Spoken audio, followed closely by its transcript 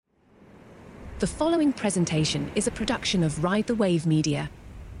The following presentation is a production of Ride the Wave Media.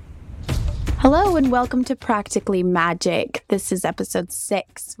 Hello and welcome to Practically Magick. This is episode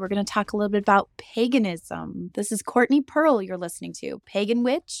 6. We're going to talk a little bit about paganism. This is Courtney Pearl you're listening to. Pagan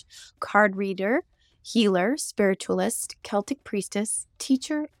witch, card reader, healer, spiritualist, Celtic priestess,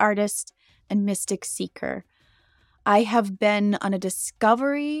 teacher, artist, and mystic seeker. I have been on a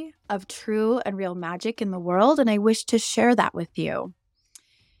discovery of true and real magic in the world, and I wish to share that with you.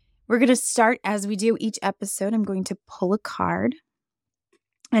 We're going to start as we do each episode. I'm going to pull a card.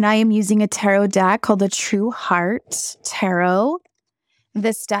 And I am using a tarot deck called the True Heart Tarot.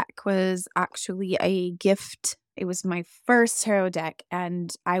 This deck was actually a gift. It was my first tarot deck.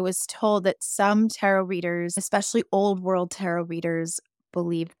 And I was told that some tarot readers, especially old world tarot readers,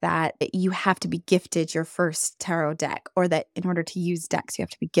 believe that you have to be gifted your first tarot deck, or that in order to use decks, you have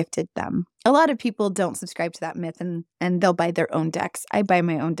to be gifted them. A lot of people don't subscribe to that myth and they'll buy their own decks. I buy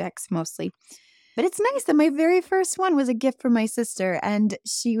my own decks mostly. But it's nice that my very first one was a gift from my sister. And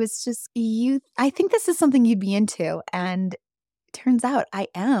she was just, I think this is something you'd be into. And it turns out I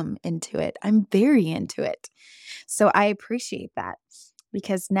am into it. I'm very into it. So I appreciate that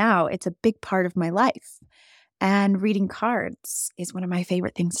because now it's a big part of my life. And reading cards is one of my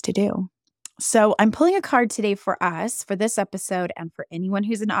favorite things to do. So I'm pulling a card today for us, for this episode, and for anyone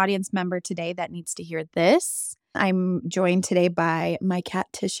who's an audience member today that needs to hear this. I'm joined today by my cat,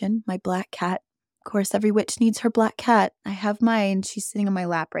 Titian, my black cat. Of course, every witch needs her black cat. I have mine. She's sitting on my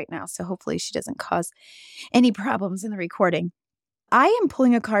lap right now, so hopefully she doesn't cause any problems in the recording. I am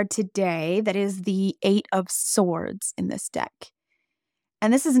pulling a card today that is the 8 of Swords in this deck.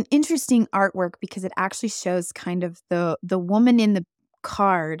 And this is an interesting artwork because it actually shows kind of the woman in the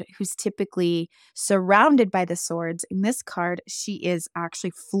card who's typically surrounded by the swords. In this card, she is actually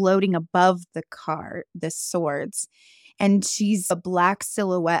floating above the swords. And she's a black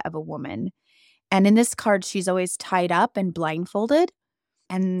silhouette of a woman. And in this card, she's always tied up and blindfolded.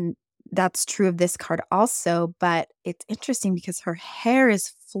 And that's true of this card also. But it's interesting because her hair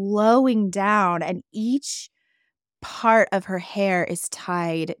is flowing down and each part of her hair is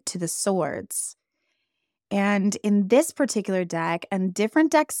tied to the swords. And in this particular deck, and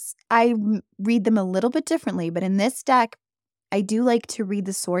different decks, I read them a little bit differently. But in this deck, I do like to read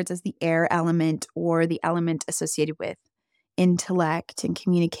the swords as the air element or the element associated with intellect and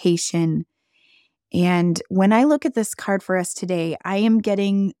communication. And when I look at this card for us today, I am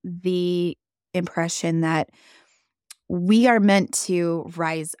getting the impression that we are meant to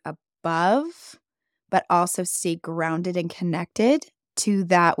rise above, but also stay grounded and connected to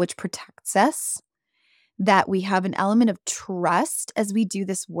that which protects us, that we have an element of trust as we do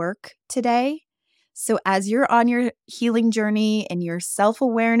this work today. So as you're on your healing journey, in your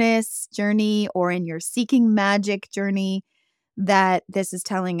self-awareness journey, or in your seeking magic journey, that this is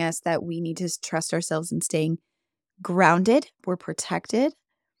telling us that we need to trust ourselves in staying grounded, we're protected.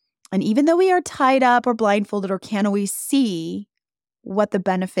 And even though we are tied up or blindfolded or can't always see what the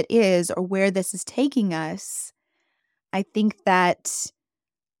benefit is or where this is taking us, I think that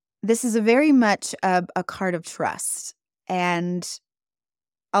this is a very much a card of trust. And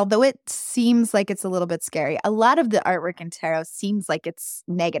although it seems like it's a little bit scary, a lot of the artwork in tarot seems like it's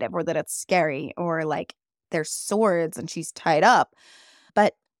negative or that it's scary or like there's swords and she's tied up.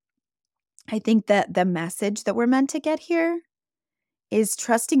 But I think that the message that we're meant to get here is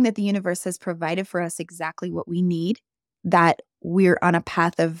trusting that the universe has provided for us exactly what we need, that we're on a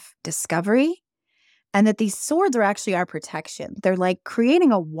path of discovery, and that these swords are actually our protection. They're like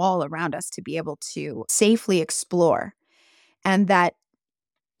creating a wall around us to be able to safely explore. And that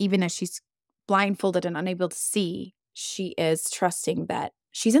even as she's blindfolded and unable to see, she is trusting that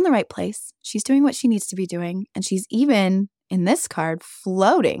she's in the right place. She's doing what she needs to be doing. And she's even, in this card,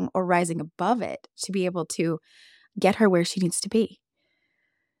 floating or rising above it to be able to get her where she needs to be.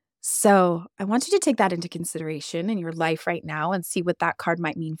 So I want you to take that into consideration in your life right now and see what that card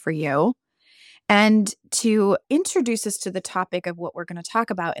might mean for you. And to introduce us to the topic of what we're going to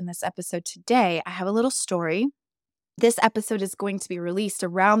talk about in this episode today, I have a little story. This episode is going to be released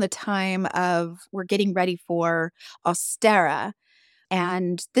around the time of we're getting ready for Ostera.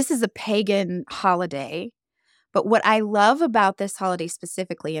 And this is a pagan holiday. But what I love about this holiday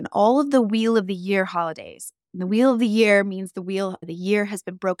specifically, and all of the Wheel of the Year holidays, the Wheel of the Year means the Wheel of the Year has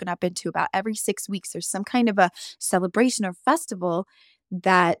been broken up into about every 6 weeks. There's some kind of a celebration or festival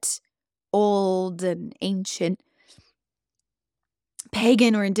that old and ancient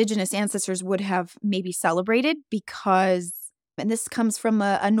pagan or indigenous ancestors would have maybe celebrated because, and this comes from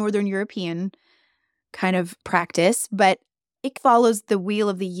a Northern European kind of practice, but it follows the Wheel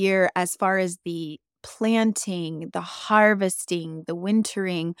of the Year as far as the planting, the harvesting, the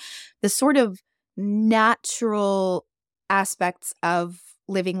wintering, the sort of natural aspects of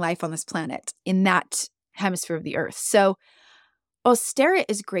living life on this planet in that hemisphere of the earth. So Ostera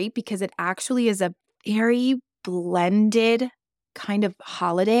is great because it actually is a very blended kind of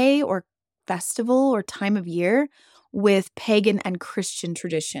holiday or festival or time of year with pagan and Christian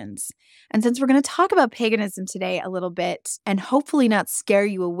traditions. And since we're going to talk about paganism today a little bit and hopefully not scare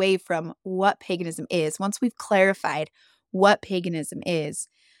you away from what paganism is, once we've clarified what paganism is,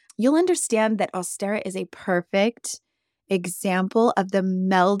 you'll understand that Ostera is a perfect example of the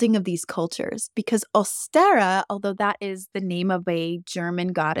melding of these cultures, because Ostera, although that is the name of a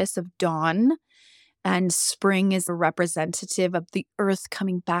German goddess of dawn, and spring is a representative of the earth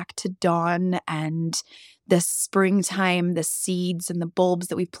coming back to dawn and the springtime, the seeds and the bulbs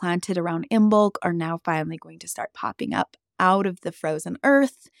that we've planted around Imbolc are now finally going to start popping up out of the frozen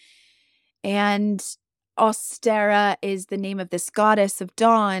earth. And Ostera is the name of this goddess of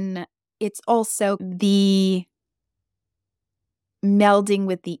dawn. It's also the melding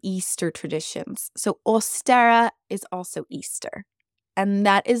with the Easter traditions. So Ostera is also Easter. And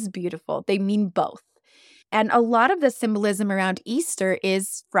that is beautiful. They mean both. And a lot of the symbolism around Easter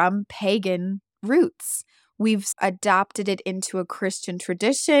is from pagan roots. We've adopted it into a Christian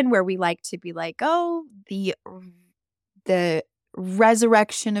tradition where we like to be like, oh, the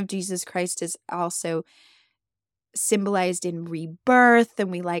resurrection of Jesus Christ is also symbolized in rebirth,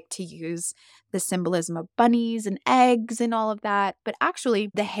 and we like to use the symbolism of bunnies and eggs and all of that. But actually,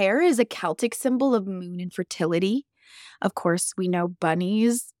 the hare is a Celtic symbol of moon and fertility. Of course, we know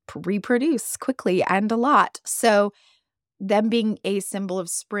bunnies reproduce quickly and a lot. So them being a symbol of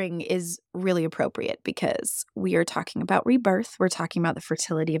spring is really appropriate because we are talking about rebirth. We're talking about the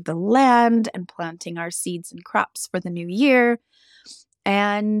fertility of the land and planting our seeds and crops for the new year.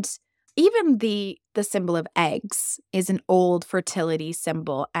 And even the symbol of eggs is an old fertility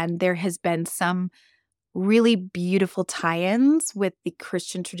symbol. And there has been some really beautiful tie-ins with the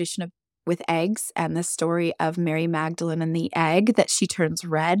Christian tradition of with eggs and the story of Mary Magdalene and the egg that she turns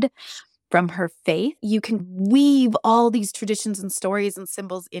red from her faith. You can weave all these traditions and stories and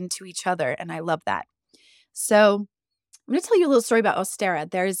symbols into each other. And I love that. So I'm going to tell you a little story about Ostera.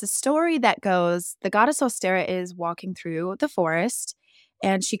 There is a story that goes, the goddess Ostera is walking through the forest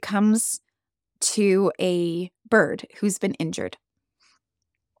and she comes to a bird who's been injured.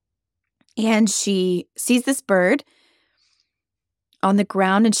 And she sees this bird on the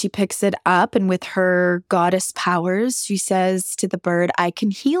ground and she picks it up, and with her goddess powers, she says to the bird, I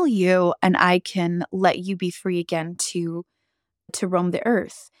can heal you and I can let you be free again to roam the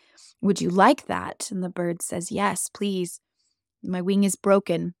earth. Would you like that? And the bird says, yes, please. My wing is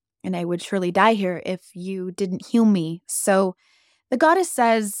broken and I would surely die here if you didn't heal me. So the goddess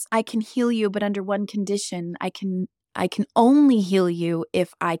says, I can heal you, but under one condition. I can only heal you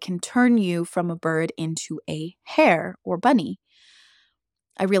if I can turn you from a bird into a hare or bunny.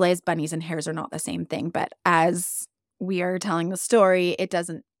 I realize bunnies and hares are not the same thing, but as we are telling the story, it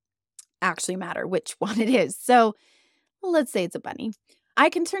doesn't actually matter which one it is. So let's say it's a bunny. I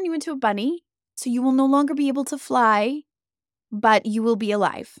can turn you into a bunny, so you will no longer be able to fly, but you will be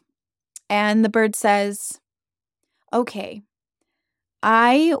alive. And the bird says, okay,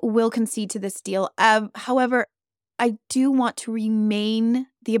 I will concede to this deal. However, I do want to remain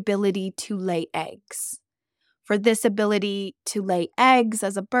the ability to lay eggs. For this ability to lay eggs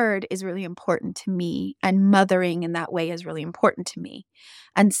as a bird is really important to me, and mothering in that way is really important to me.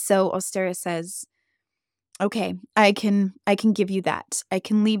 And so Ostera says, okay, I can give you that. I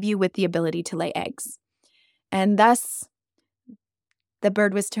can leave you with the ability to lay eggs. And thus the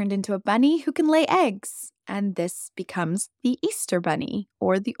bird was turned into a bunny who can lay eggs. And this becomes the Easter bunny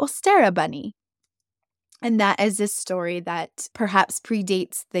or the Ostera bunny. And that is a story that perhaps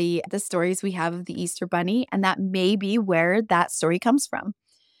predates the stories we have of the Easter bunny. And that may be where that story comes from.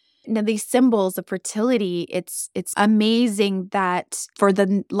 Now, these symbols of fertility, it's amazing that for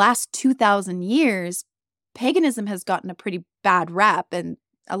the last 2,000 years, paganism has gotten a pretty bad rap. And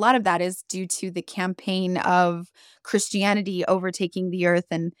a lot of that is due to the campaign of Christianity overtaking the earth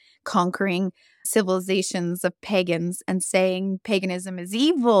and conquering civilizations of pagans and saying paganism is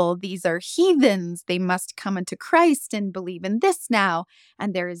evil. These are heathens. They must come unto Christ and believe in this now.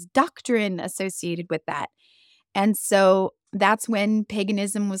 And there is doctrine associated with that. And so that's when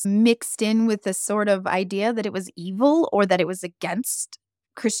paganism was mixed in with the sort of idea that it was evil or that it was against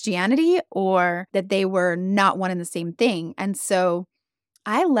Christianity or that they were not one and the same thing. And so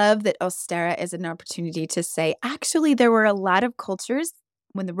I love that Ostera is an opportunity to say, actually, there were a lot of cultures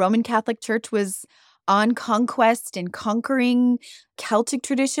when the Roman Catholic Church was on conquest and conquering Celtic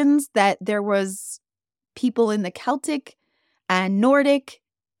traditions, that there was people in the Celtic and Nordic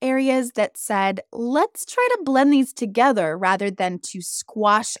areas that said, let's try to blend these together rather than to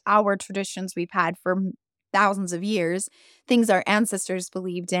squash our traditions we've had for thousands of years, things our ancestors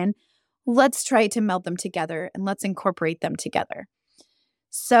believed in. Let's try to meld them together and let's incorporate them together.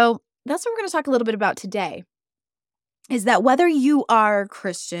 So that's what we're going to talk a little bit about today, is that whether you are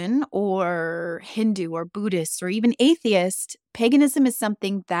Christian or Hindu or Buddhist or even atheist, paganism is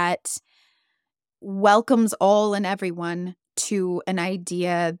something that welcomes all and everyone to an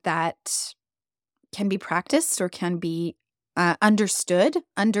idea that can be practiced or can be understood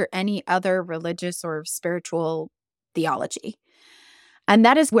under any other religious or spiritual theology. And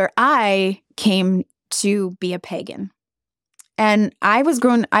that is where I came to be a pagan. And I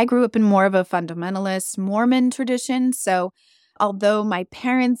grew up in more of a fundamentalist Mormon tradition. So although my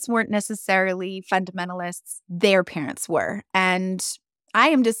parents weren't necessarily fundamentalists, their parents were. And I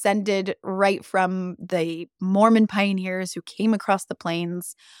am descended right from the Mormon pioneers who came across the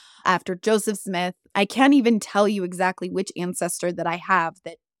plains after Joseph Smith. I can't even tell you exactly which ancestor that I have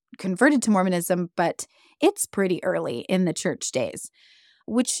that converted to Mormonism, but it's pretty early in the church days,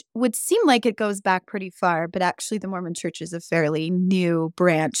 which would seem like it goes back pretty far, but actually the Mormon Church is a fairly new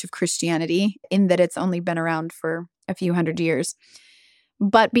branch of Christianity in that it's only been around for a few hundred years.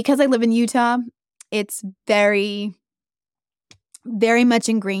 But because I live in Utah, it's very, very much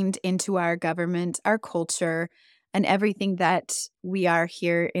ingrained into our government, our culture, and everything that we are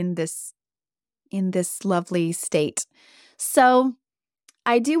here in this lovely state. So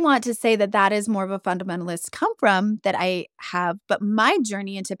I do want to say that that is more of a fundamentalist come from that I have, but my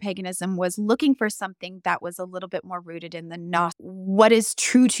journey into paganism was looking for something that was a little bit more rooted in the what is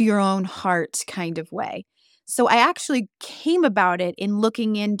true to your own heart kind of way. So I actually came about it in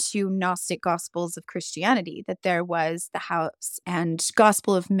looking into Gnostic Gospels of Christianity, that there was the House and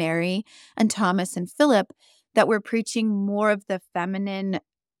Gospel of Mary and Thomas and Philip that were preaching more of the feminine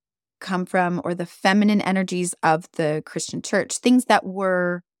come from, or the feminine energies of the Christian church, things that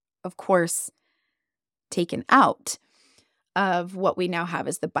were, of course, taken out of what we now have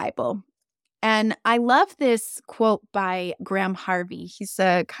as the Bible. And I love this quote by Graham Harvey. He's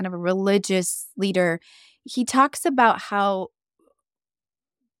a kind of a religious leader. He talks about how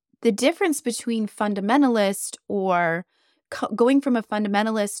the difference between fundamentalist or going from a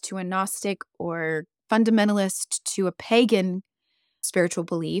fundamentalist to a Gnostic or fundamentalist to a pagan spiritual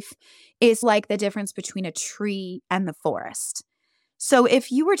belief is like the difference between a tree and the forest. So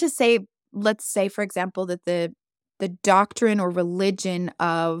if you were to say, let's say, for example, that the doctrine or religion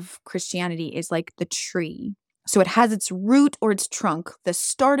of Christianity is like the tree. So it has its root or its trunk. The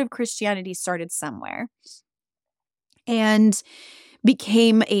start of Christianity started somewhere and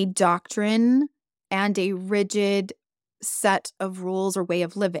became a doctrine and a rigid set of rules or way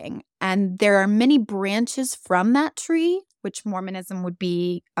of living. And there are many branches from that tree, which Mormonism would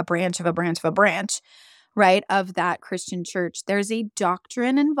be a branch of a branch of a branch, right, of that Christian church. There's a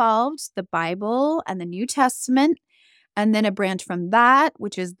doctrine involved, the Bible and the New Testament, and then a branch from that,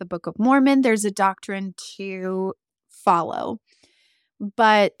 which is the Book of Mormon. There's a doctrine to follow.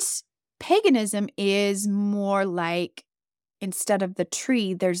 But paganism is more like, instead of the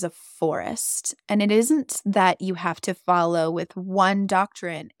tree, there's a forest. And it isn't that you have to follow with one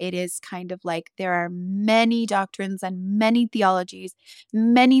doctrine. It is kind of like there are many doctrines and many theologies,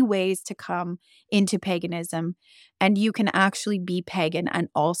 many ways to come into paganism. And you can actually be pagan and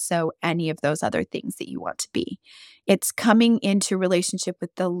also any of those other things that you want to be. It's coming into relationship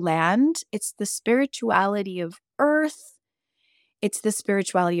with the land. It's the spirituality of earth. It's the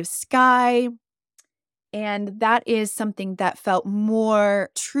spirituality of sky. And that is something that felt more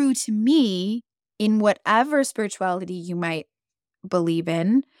true to me in whatever spirituality you might believe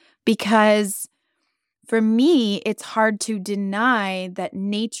in, because for me, it's hard to deny that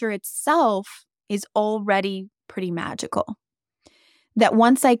nature itself is already pretty magical. That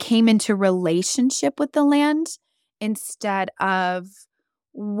once I came into relationship with the land, instead of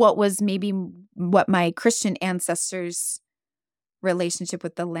what was maybe what my Christian ancestors' relationship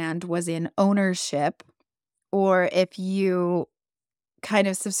with the land was in ownership, or if you kind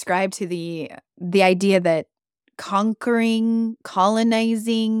of subscribe to the idea that conquering,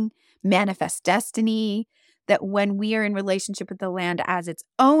 colonizing, manifest destiny, that when we are in relationship with the land as its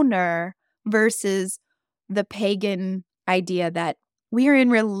owner versus the pagan idea that we are in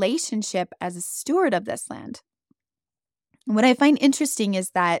relationship as a steward of this land. What I find interesting is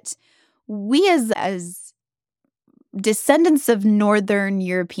that we as descendants of Northern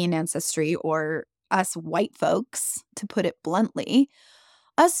European ancestry, or us white folks, to put it bluntly,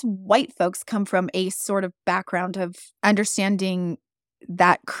 us white folks come from a sort of background of understanding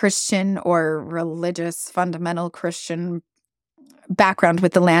that Christian or religious, fundamental Christian background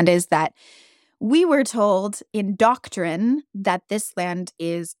with the land is that we were told in doctrine that this land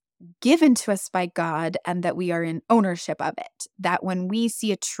is given to us by God and that we are in ownership of it. That when we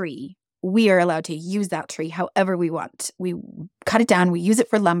see a tree, we are allowed to use that tree however we want. We cut it down, we use it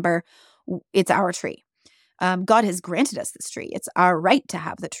for lumber. It's our tree. God has granted us this tree. It's our right to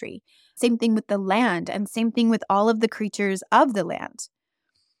have the tree. Same thing with the land, and same thing with all of the creatures of the land.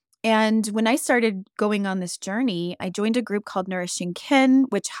 And when I started going on this journey, I joined a group called Nourishing Kin,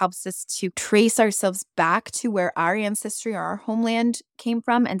 which helps us to trace ourselves back to where our ancestry or our homeland came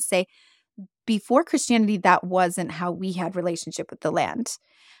from and say, before Christianity, that wasn't how we had relationship with the land.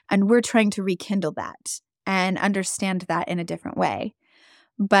 And we're trying to rekindle that and understand that in a different way.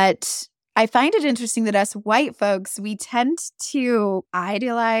 But I find it interesting that us white folks, we tend to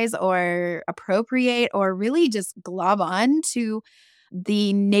idealize or appropriate or really just glob on to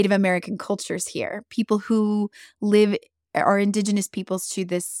the Native American cultures here. People who live are indigenous peoples to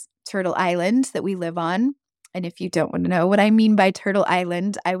this Turtle Island that we live on. And if you don't want to know what I mean by Turtle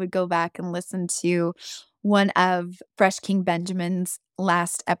Island, I would go back and listen to one of Fresh King Benjamin's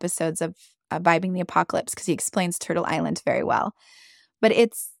last episodes of Vibing the Apocalypse, because he explains Turtle Island very well. But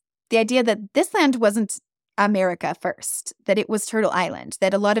it's the idea that this land wasn't America first, that it was Turtle Island,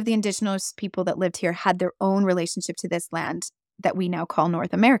 that a lot of the indigenous people that lived here had their own relationship to this land that we now call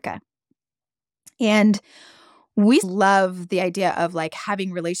North America. And we love the idea of like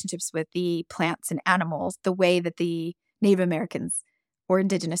having relationships with the plants and animals the way that the Native Americans or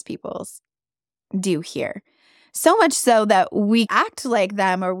indigenous peoples do here. So much so that we act like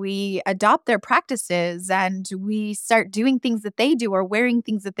them or we adopt their practices and we start doing things that they do or wearing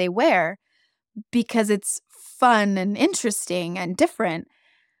things that they wear because it's fun and interesting and different.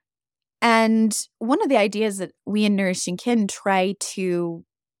 And one of the ideas that we in Nourishing Kin try to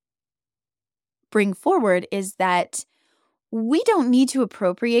bring forward is that we don't need to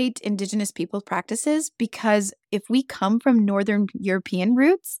appropriate indigenous people's practices, because if we come from Northern European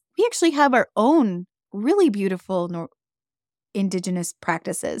roots, we actually have our own really beautiful indigenous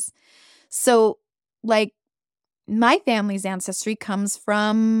practices. So, like, my family's ancestry comes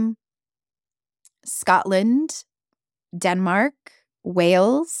from Scotland, Denmark,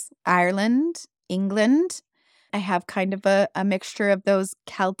 Wales, Ireland, England. I have kind of a mixture of those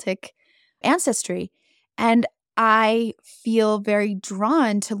Celtic ancestry. And I feel very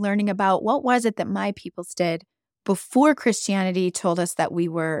drawn to learning about what was it that my peoples did before Christianity told us that we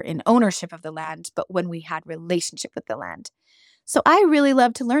were in ownership of the land, but when we had relationship with the land. So I really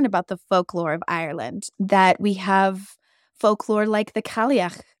love to learn about the folklore of Ireland, that we have folklore like the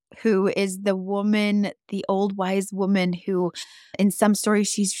Cailleach, who is the woman, the old wise woman who in some stories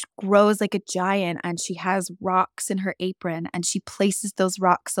she grows like a giant and she has rocks in her apron and she places those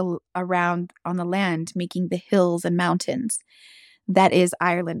rocks around on the land, making the hills and mountains. That is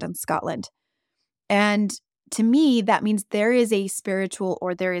Ireland and Scotland. And to me, that means there is a spiritual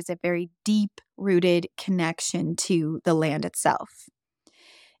or there is a very deep-rooted connection to the land itself.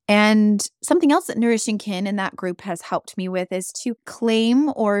 And something else that Nourishing Kin in that group has helped me with is to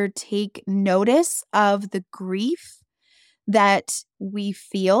claim or take notice of the grief that we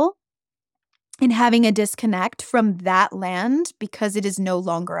feel in having a disconnect from that land because it is no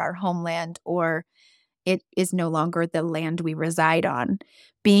longer our homeland or it is no longer the land we reside on.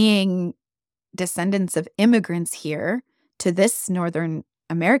 Being descendants of immigrants here to this Northern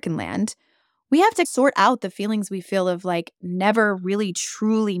American land, we have to sort out the feelings we feel of like never really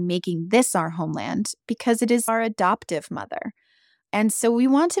truly making this our homeland because it is our adoptive mother. And so we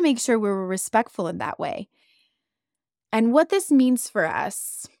want to make sure we're respectful in that way. And what this means for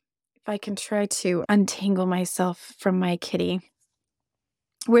us, if I can try to untangle myself from my kitty,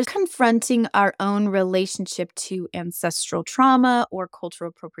 we're confronting our own relationship to ancestral trauma or cultural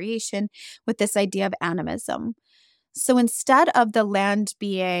appropriation with this idea of animism. So instead of the land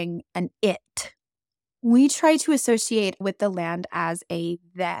being an it, we try to associate with the land as a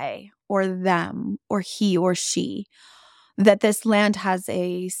they or them or he or she, that this land has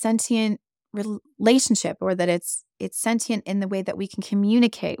a sentient relationship or that it's sentient in the way that we can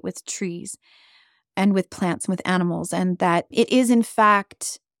communicate with trees and with plants and with animals, and that it is in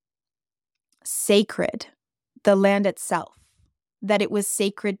fact sacred, the land itself, that it was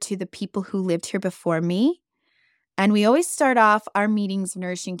sacred to the people who lived here before me. And we always start off our meetings,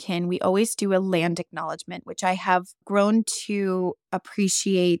 Nourishing Kin, we always do a land acknowledgement, which I have grown to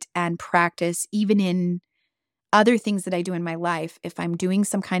appreciate and practice even in other things that I do in my life. If I'm doing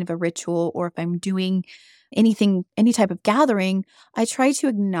some kind of a ritual or if I'm doing anything, any type of gathering, I try to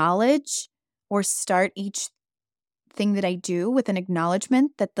acknowledge or start each thing that I do with an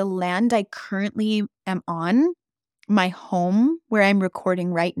acknowledgement that the land I currently am on, my home, where I'm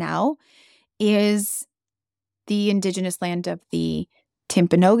recording right now, is the indigenous land of the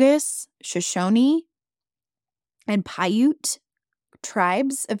Timpanogos, Shoshone, and Paiute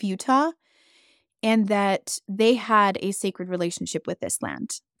tribes of Utah, and that they had a sacred relationship with this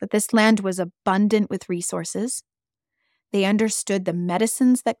land, that this land was abundant with resources. They understood the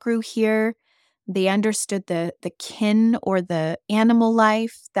medicines that grew here. They understood the kin or the animal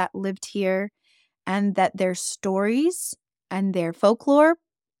life that lived here, and that their stories and their folklore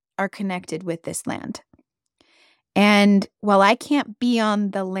are connected with this land. And while I can't be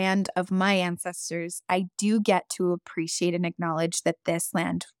on the land of my ancestors, I do get to appreciate and acknowledge that this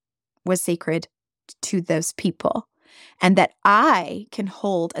land was sacred to those people, and that I can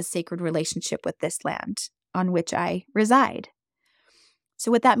hold a sacred relationship with this land on which I reside. So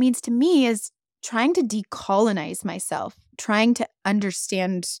what that means to me is trying to decolonize myself, trying to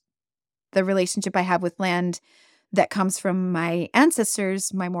understand the relationship I have with land that comes from my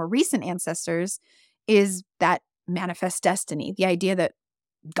ancestors, my more recent ancestors, is that manifest destiny, the idea that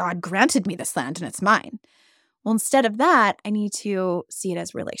God granted me this land and it's mine. Well, instead of that, I need to see it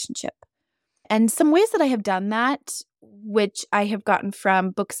as relationship. And some ways that I have done that, which I have gotten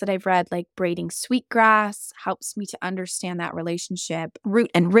from books that I've read, like Braiding Sweetgrass, helps me to understand that relationship,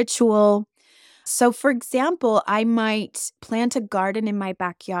 Root and Ritual. So, for example, I might plant a garden in my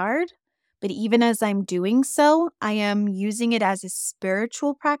backyard, but even as I'm doing so, I am using it as a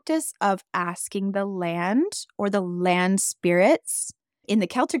spiritual practice of asking the land or the land spirits. In the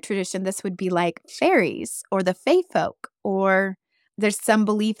Celtic tradition, this would be like fairies or the fae folk, or there's some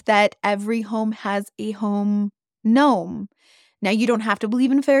belief that every home has a home gnome. Now, you don't have to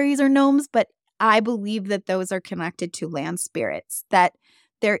believe in fairies or gnomes, but I believe that those are connected to land spirits, that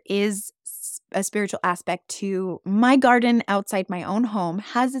there is a spiritual aspect to my garden outside my own home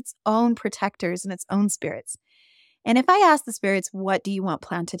has its own protectors and its own spirits. And if I ask the spirits, what do you want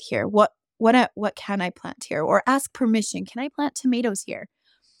planted here? What can I plant here? Or ask permission, can I plant tomatoes here?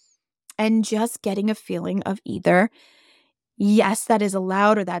 And just getting a feeling of either, yes, that is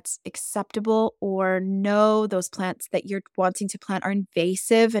allowed or that's acceptable, or no, those plants that you're wanting to plant are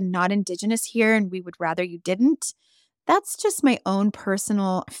invasive and not indigenous here, and we would rather you didn't. That's just my own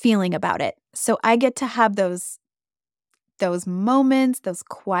personal feeling about it. So I get to have those moments, those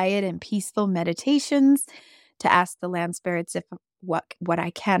quiet and peaceful meditations to ask the land spirits if what I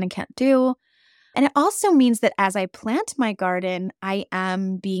can and can't do. And it also means that as I plant my garden, I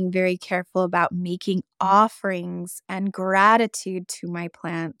am being very careful about making offerings and gratitude to my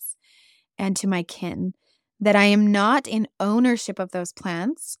plants and to my kin, that I am not in ownership of those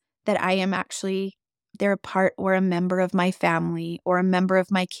plants, that I am actually, they're a part or a member of my family or a member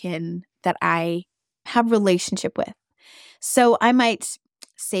of my kin that I have relationship with. So I might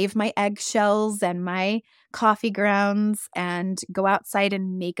save my eggshells and my coffee grounds and go outside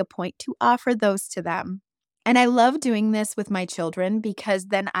and make a point to offer those to them. And I love doing this with my children because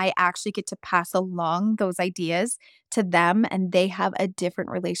then I actually get to pass along those ideas to them, and they have a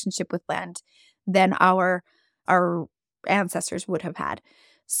different relationship with land than our ancestors would have had.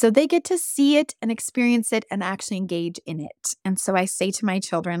 So they get to see it and experience it and actually engage in it. And so I say to my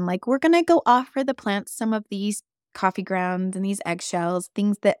children, like, we're going to go offer the plants some of these coffee grounds and these eggshells,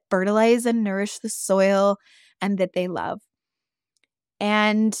 things that fertilize and nourish the soil and that they love.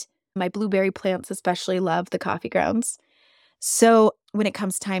 And my blueberry plants especially love the coffee grounds. So when it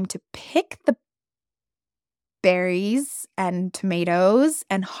comes time to pick the berries and tomatoes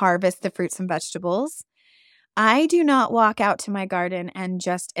and harvest the fruits and vegetables, I do not walk out to my garden and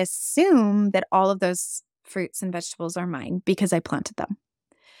just assume that all of those fruits and vegetables are mine because I planted them.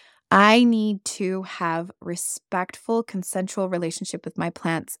 I need to have respectful, consensual relationship with my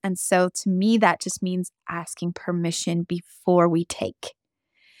plants. And so to me, that just means asking permission before we take.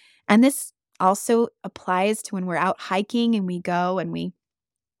 And this also applies to when we're out hiking and we go and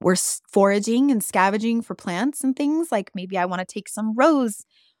we're foraging and scavenging for plants and things. Like maybe I want to take some rose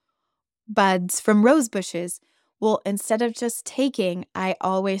buds from rose bushes. Well, instead of just taking, I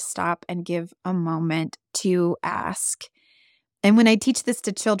always stop and give a moment to ask. And when I teach this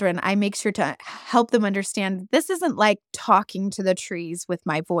to children, I make sure to help them understand this isn't like talking to the trees with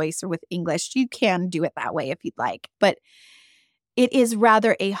my voice or with English. You can do it that way if you'd like, but it is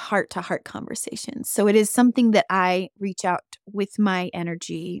rather a heart-to-heart conversation. So it is something that I reach out with my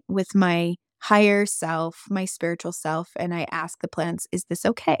energy, with my higher self, my spiritual self, and I ask the plants, is this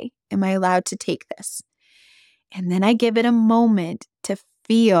okay? Am I allowed to take this? And then I give it a moment to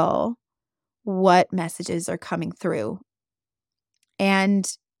feel what messages are coming through.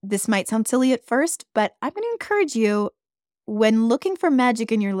 And this might sound silly at first, but I'm going to encourage you, when looking for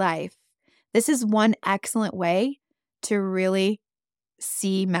magic in your life, this is one excellent way to really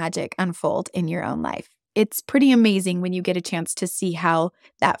see magic unfold in your own life. It's pretty amazing when you get a chance to see how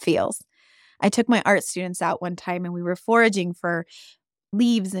that feels. I took my art students out one time and we were foraging for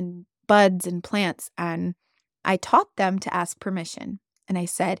leaves and buds and plants, and I taught them to ask permission. And I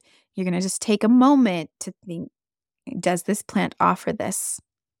said, you're going to just take a moment to think, does this plant offer this?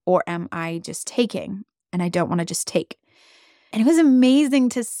 Or am I just taking? And I don't want to just take. And it was amazing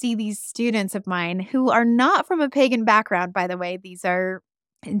to see these students of mine who are not from a pagan background, by the way. These are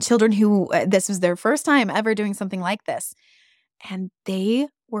children who this was their first time ever doing something like this. And they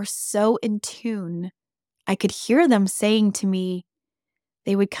were so in tune. I could hear them saying to me,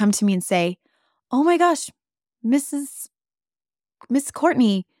 they would come to me and say, oh my gosh, Miss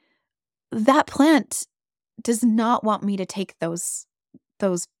Courtney, that plant does not want me to take those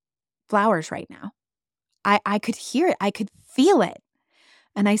flowers right now. I could hear it. I could feel it.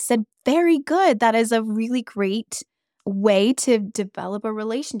 And I said, very good. That is a really great way to develop a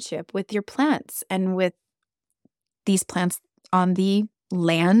relationship with your plants and with these plants on the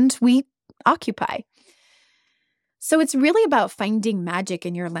land we occupy. So it's really about finding magic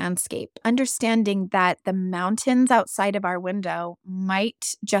in your landscape, understanding that the mountains outside of our window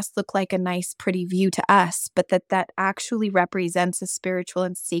might just look like a nice, pretty view to us, but that actually represents a spiritual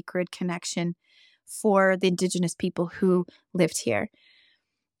and sacred connection for the indigenous people who lived here.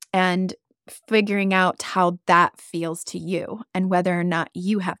 And figuring out how that feels to you and whether or not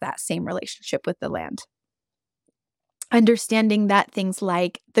you have that same relationship with the land. Understanding that things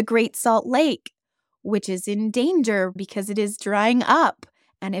like the Great Salt Lake, which is in danger because it is drying up.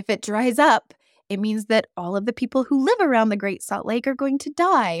 And if it dries up, it means that all of the people who live around the Great Salt Lake are going to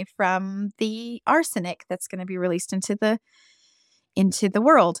die from the arsenic that's going to be released into the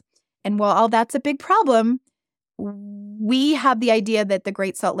world. And while all that's a big problem, we have the idea that the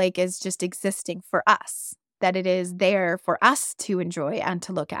Great Salt Lake is just existing for us, that it is there for us to enjoy and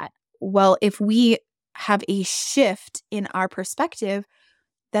to look at. Well, if we have a shift in our perspective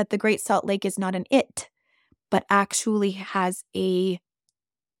that the Great Salt Lake is not an it, but actually has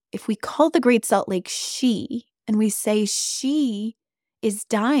if we call the Great Salt Lake she, and we say she is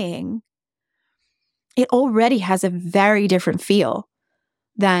dying, it already has a very different feel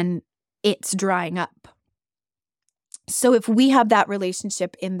than it's drying up. So if we have that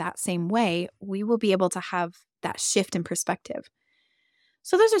relationship in that same way, we will be able to have that shift in perspective.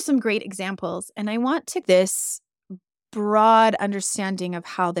 So those are some great examples. And I want to this broad understanding of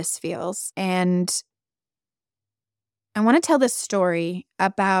how this feels. And I want to tell this story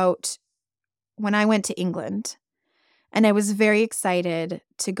about when I went to England. And I was very excited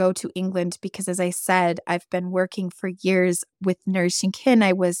to go to England because, as I said, I've been working for years with nourishing kin.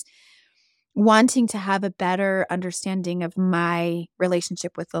 I was wanting to have a better understanding of my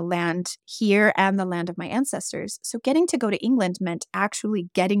relationship with the land here and the land of my ancestors. So getting to go to England meant actually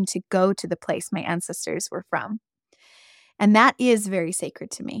getting to go to the place my ancestors were from. And that is very sacred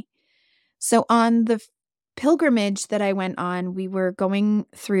to me. So on the pilgrimage that I went on, we were going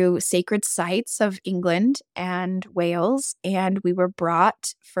through sacred sites of England and Wales, and we were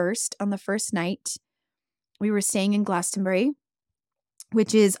brought first on the first night. We were staying in Glastonbury,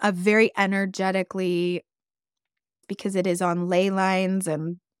 which is a very energetically, because it is on ley lines.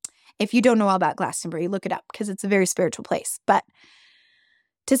 And if you don't know all about Glastonbury, look it up because it's a very spiritual place. But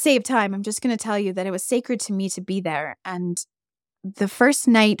to save time, I'm just going to tell you that it was sacred to me to be there. And the first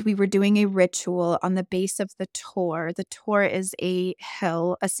night we were doing a ritual on the base of the Tor. The Tor is a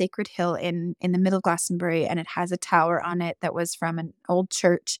hill, a sacred hill in the middle of Glastonbury, and it has a tower on it that was from an old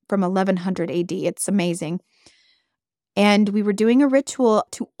church from 1100 AD. It's amazing. And we were doing a ritual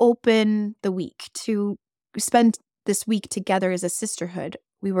to open the week, to spend this week together as a sisterhood.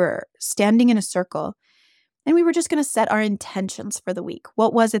 We were standing in a circle, and we were just going to set our intentions for the week.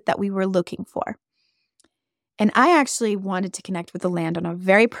 What was it that we were looking for? And I actually wanted to connect with the land on a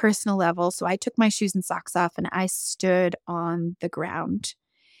very personal level. So I took my shoes and socks off and I stood on the ground.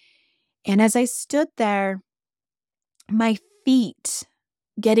 And as I stood there, my feet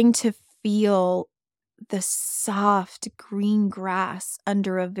getting to feel the soft green grass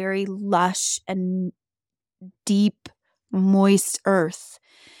under a very lush and deep, moist earth.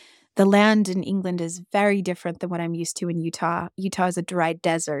 The land in England is very different than what I'm used to in Utah. Utah is a dry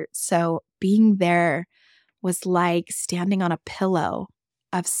desert. So being there was like standing on a pillow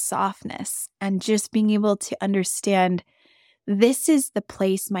of softness and just being able to understand this is the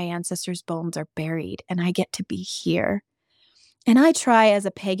place my ancestors' bones are buried and I get to be here. And I try as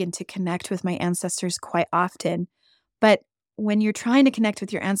a pagan to connect with my ancestors quite often. But when you're trying to connect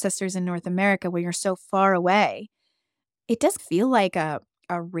with your ancestors in North America, when you're so far away, it does feel like a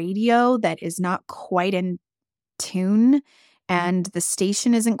radio that is not quite in tune and the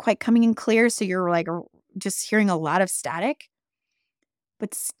station isn't quite coming in clear. So you're like just hearing a lot of static.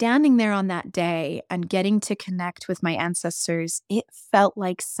 But standing there on that day and getting to connect with my ancestors, it felt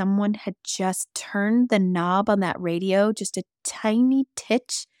like someone had just turned the knob on that radio, just a tiny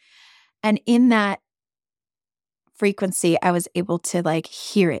titch. And in that frequency, I was able to like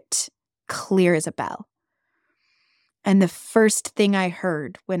hear it clear as a bell. And the first thing I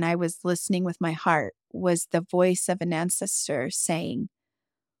heard when I was listening with my heart was the voice of an ancestor saying,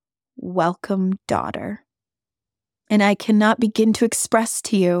 "Welcome, daughter." And I cannot begin to express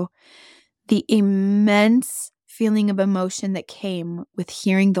to you the immense feeling of emotion that came with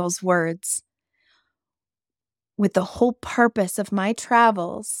hearing those words, with the whole purpose of my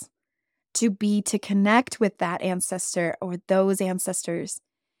travels to be to connect with that ancestor or those ancestors.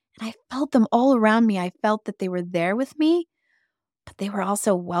 And I felt them all around me. I felt that they were there with me, but they were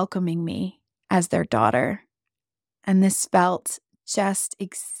also welcoming me as their daughter. And this felt just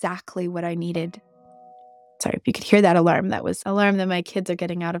exactly what I needed. Sorry, if you could hear that alarm, that was alarm that my kids are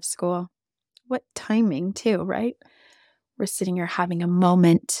getting out of school. What timing too, right? We're sitting here having a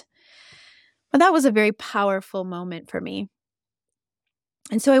moment. But that was a very powerful moment for me.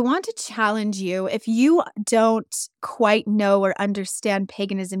 And so I want to challenge you, if you don't quite know or understand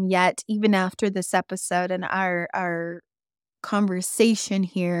paganism yet, even after this episode and our conversation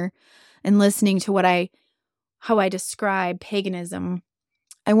here and listening to how I describe paganism,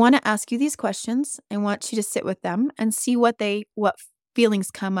 I want to ask you these questions. I want you to sit with them and see what feelings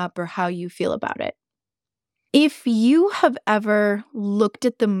come up or how you feel about it. If you have ever looked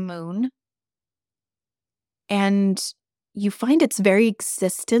at the moon and you find its very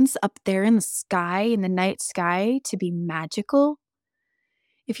existence up there in the sky, in the night sky, to be magical,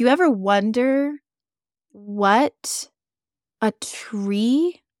 if you ever wonder what a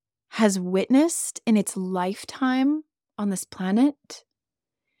tree has witnessed in its lifetime on this planet,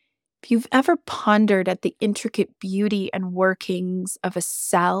 if you've ever pondered at the intricate beauty and workings of a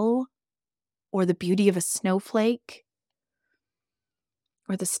cell or the beauty of a snowflake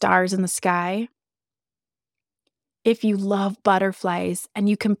or the stars in the sky, if you love butterflies and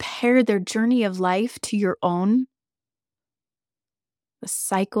you compare their journey of life to your own, the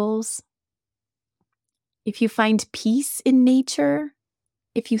cycles, if you find peace in nature,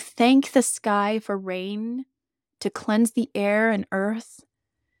 if you thank the sky for rain to cleanse the air and earth,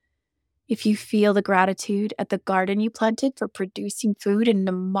 if you feel the gratitude at the garden you planted for producing food and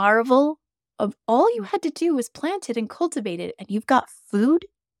the marvel of all you had to do was plant it and cultivate it and you've got food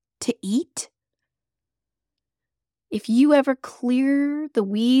to eat, if you ever clear the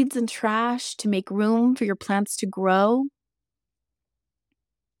weeds and trash to make room for your plants to grow,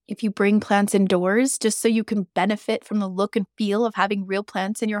 if you bring plants indoors just so you can benefit from the look and feel of having real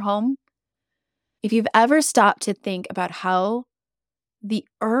plants in your home, if you've ever stopped to think about how the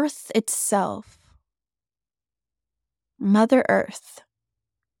earth itself, Mother Earth,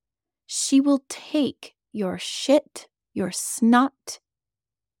 she will take your shit, your snot,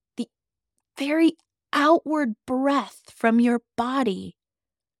 the very outward breath from your body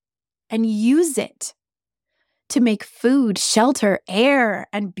and use it to make food, shelter, air,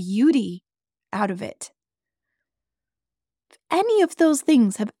 and beauty out of it. If any of those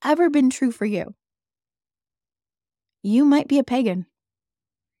things have ever been true for you, you might be a pagan.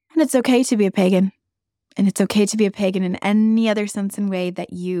 And it's okay to be a pagan. And it's okay to be a pagan in any other sense and way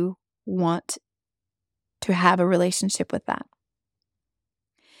that you want to have a relationship with that.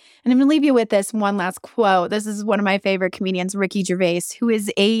 And I'm going to leave you with this one last quote. This is one of my favorite comedians, Ricky Gervais, who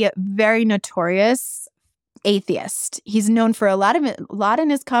is a very notorious atheist. He's known for a lot in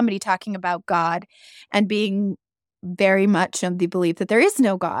his comedy talking about God and being very much of the belief that there is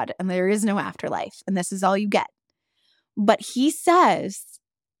no God and there is no afterlife and this is all you get. But he says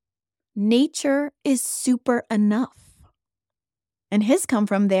nature is super enough. And his come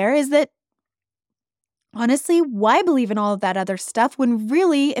from there is that, honestly, why believe in all of that other stuff when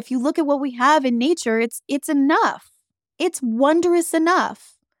really, if you look at what we have in nature, it's enough. It's wondrous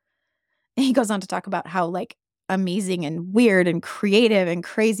enough. And he goes on to talk about how like amazing and weird and creative and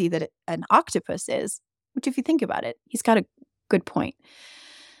crazy that an octopus is, which if you think about it, he's got a good point.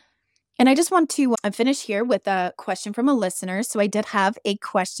 And I just want to finish here with a question from a listener. So I did have a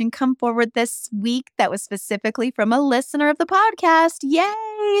question come forward this week that was specifically from a listener of the podcast.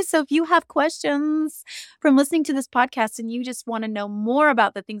 Yay! So if you have questions from listening to this podcast and you just want to know more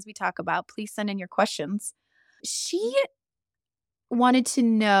about the things we talk about, please send in your questions. She wanted to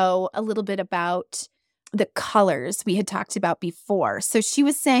know a little bit about the colors we had talked about before. So she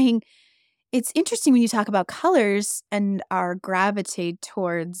was saying, it's interesting when you talk about colors and our gravitate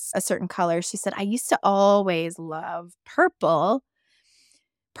towards a certain color. She said, I used to always love purple.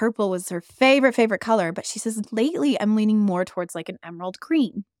 Purple was her favorite color, but she says, lately I'm leaning more towards like an emerald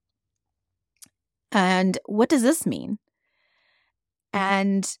green. And what does this mean?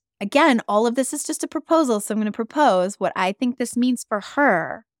 And again, all of this is just a proposal. So I'm going to propose what I think this means for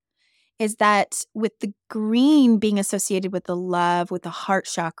her is that with the green being associated with the love, with the heart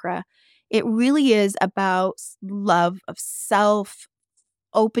chakra, it really is about love of self,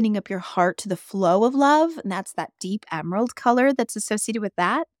 opening up your heart to the flow of love. And that's that deep emerald color that's associated with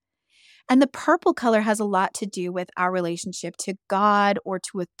that. And the purple color has a lot to do with our relationship to God or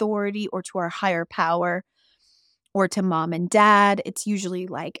to authority or to our higher power or to mom and dad. It's usually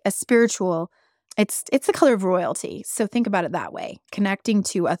like a spiritual, it's the color of royalty. So think about it that way, connecting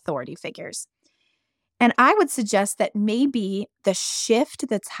to authority figures. And I would suggest that maybe the shift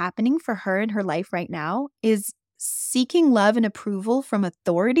that's happening for her in her life right now is seeking love and approval from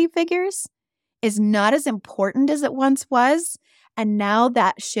authority figures is not as important as it once was. And now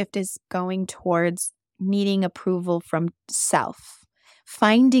that shift is going towards needing approval from self,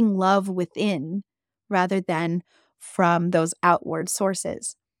 finding love within rather than from those outward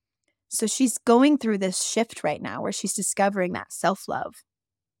sources. So she's going through this shift right now where she's discovering that self-love.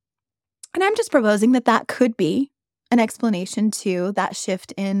 And I'm just proposing that that could be an explanation to that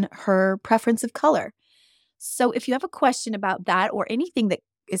shift in her preference of color. So if you have a question about that or anything that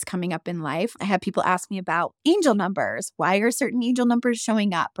is coming up in life, I have people ask me about angel numbers. Why are certain angel numbers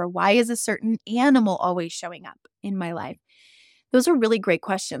showing up? Or why is a certain animal always showing up in my life? Those are really great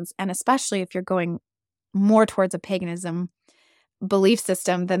questions. And especially if you're going more towards a paganism belief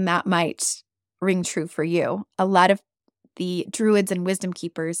system, then that might ring true for you. A lot of the druids and wisdom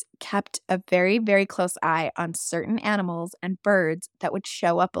keepers kept a very, very close eye on certain animals and birds that would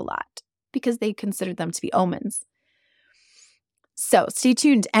show up a lot because they considered them to be omens. So stay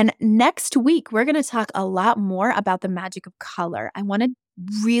tuned. And next week, we're going to talk a lot more about the magic of color. I want to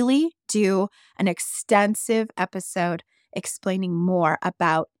really do an extensive episode explaining more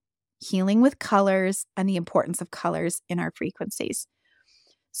about healing with colors and the importance of colors in our frequencies.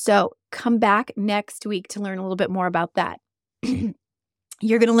 So come back next week to learn a little bit more about that.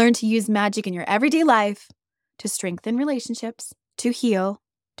 You're going to learn to use magic in your everyday life to strengthen relationships, to heal,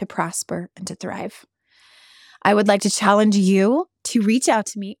 to prosper, and to thrive. I would like to challenge you to reach out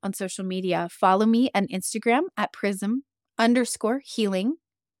to me on social media. Follow me on Instagram at prism_healing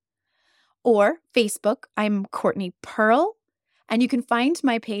or Facebook. I'm Courtney Pearl. And you can find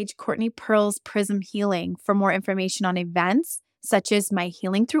my page, Courtney Pearl's Prism Healing, for more information on events such as my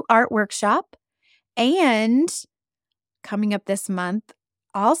Healing Through Art workshop. And coming up this month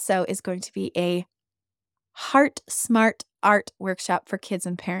also is going to be a Heart Smart Art workshop for kids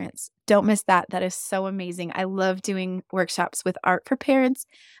and parents. Don't miss that. That is so amazing. I love doing workshops with art for parents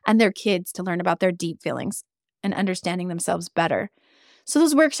and their kids to learn about their deep feelings and understanding themselves better. So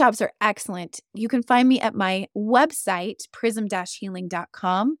those workshops are excellent. You can find me at my website,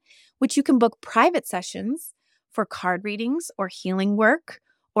 prism-healing.com, which you can book private sessions for card readings or healing work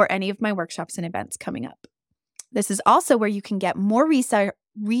or any of my workshops and events coming up. This is also where you can get more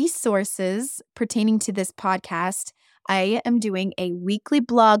resources pertaining to this podcast. I am doing a weekly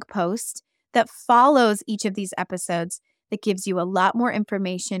blog post that follows each of these episodes that gives you a lot more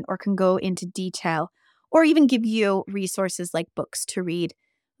information or can go into detail or even give you resources like books to read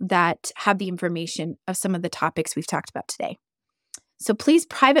that have the information of some of the topics we've talked about today. So please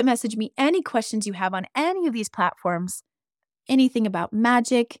private message me any questions you have on any of these platforms, anything about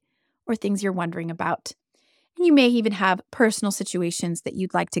magic or things you're wondering about. And you may even have personal situations that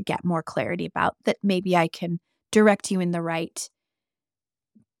you'd like to get more clarity about that maybe I can direct you in the right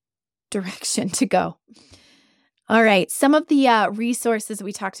direction to go. All right. Some of the resources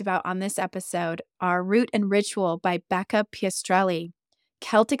we talked about on this episode are Root and Ritual by Becca Piastrelli.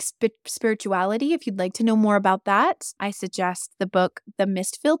 Celtic Spirituality, if you'd like to know more about that, I suggest the book The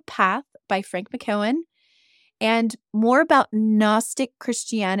Mist-Filled Path by Frank McKeown. And more about Gnostic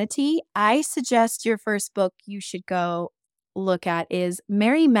Christianity, I suggest your first book you should go look at is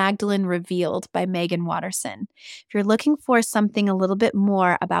Mary Magdalene Revealed by Megan Watterson. If you're looking for something a little bit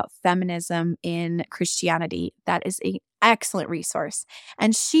more about feminism in Christianity, that is an excellent resource.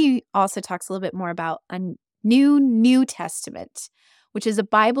 And she also talks a little bit more about a New Testament, which is a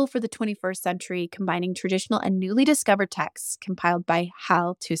Bible for the 21st century, combining traditional and newly discovered texts compiled by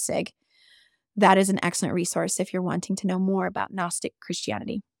Hal Tusig. That is an excellent resource if you're wanting to know more about Gnostic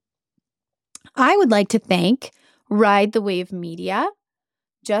Christianity. I would like to thank Ride the Wave Media,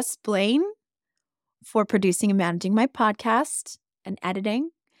 Just Blaine, for producing and managing my podcast and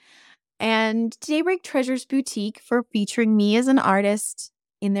editing. and Daybreak Treasures Boutique for featuring me as an artist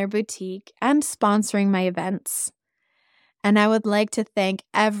in their boutique and sponsoring my events. And I would like to thank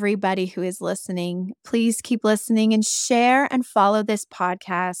everybody who is listening. Please keep listening and share and follow this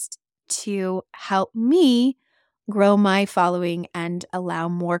podcast to help me grow my following and allow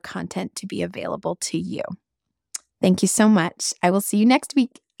more content to be available to you. Thank you so much. I will see you next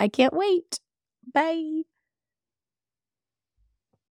week. I can't wait. Bye.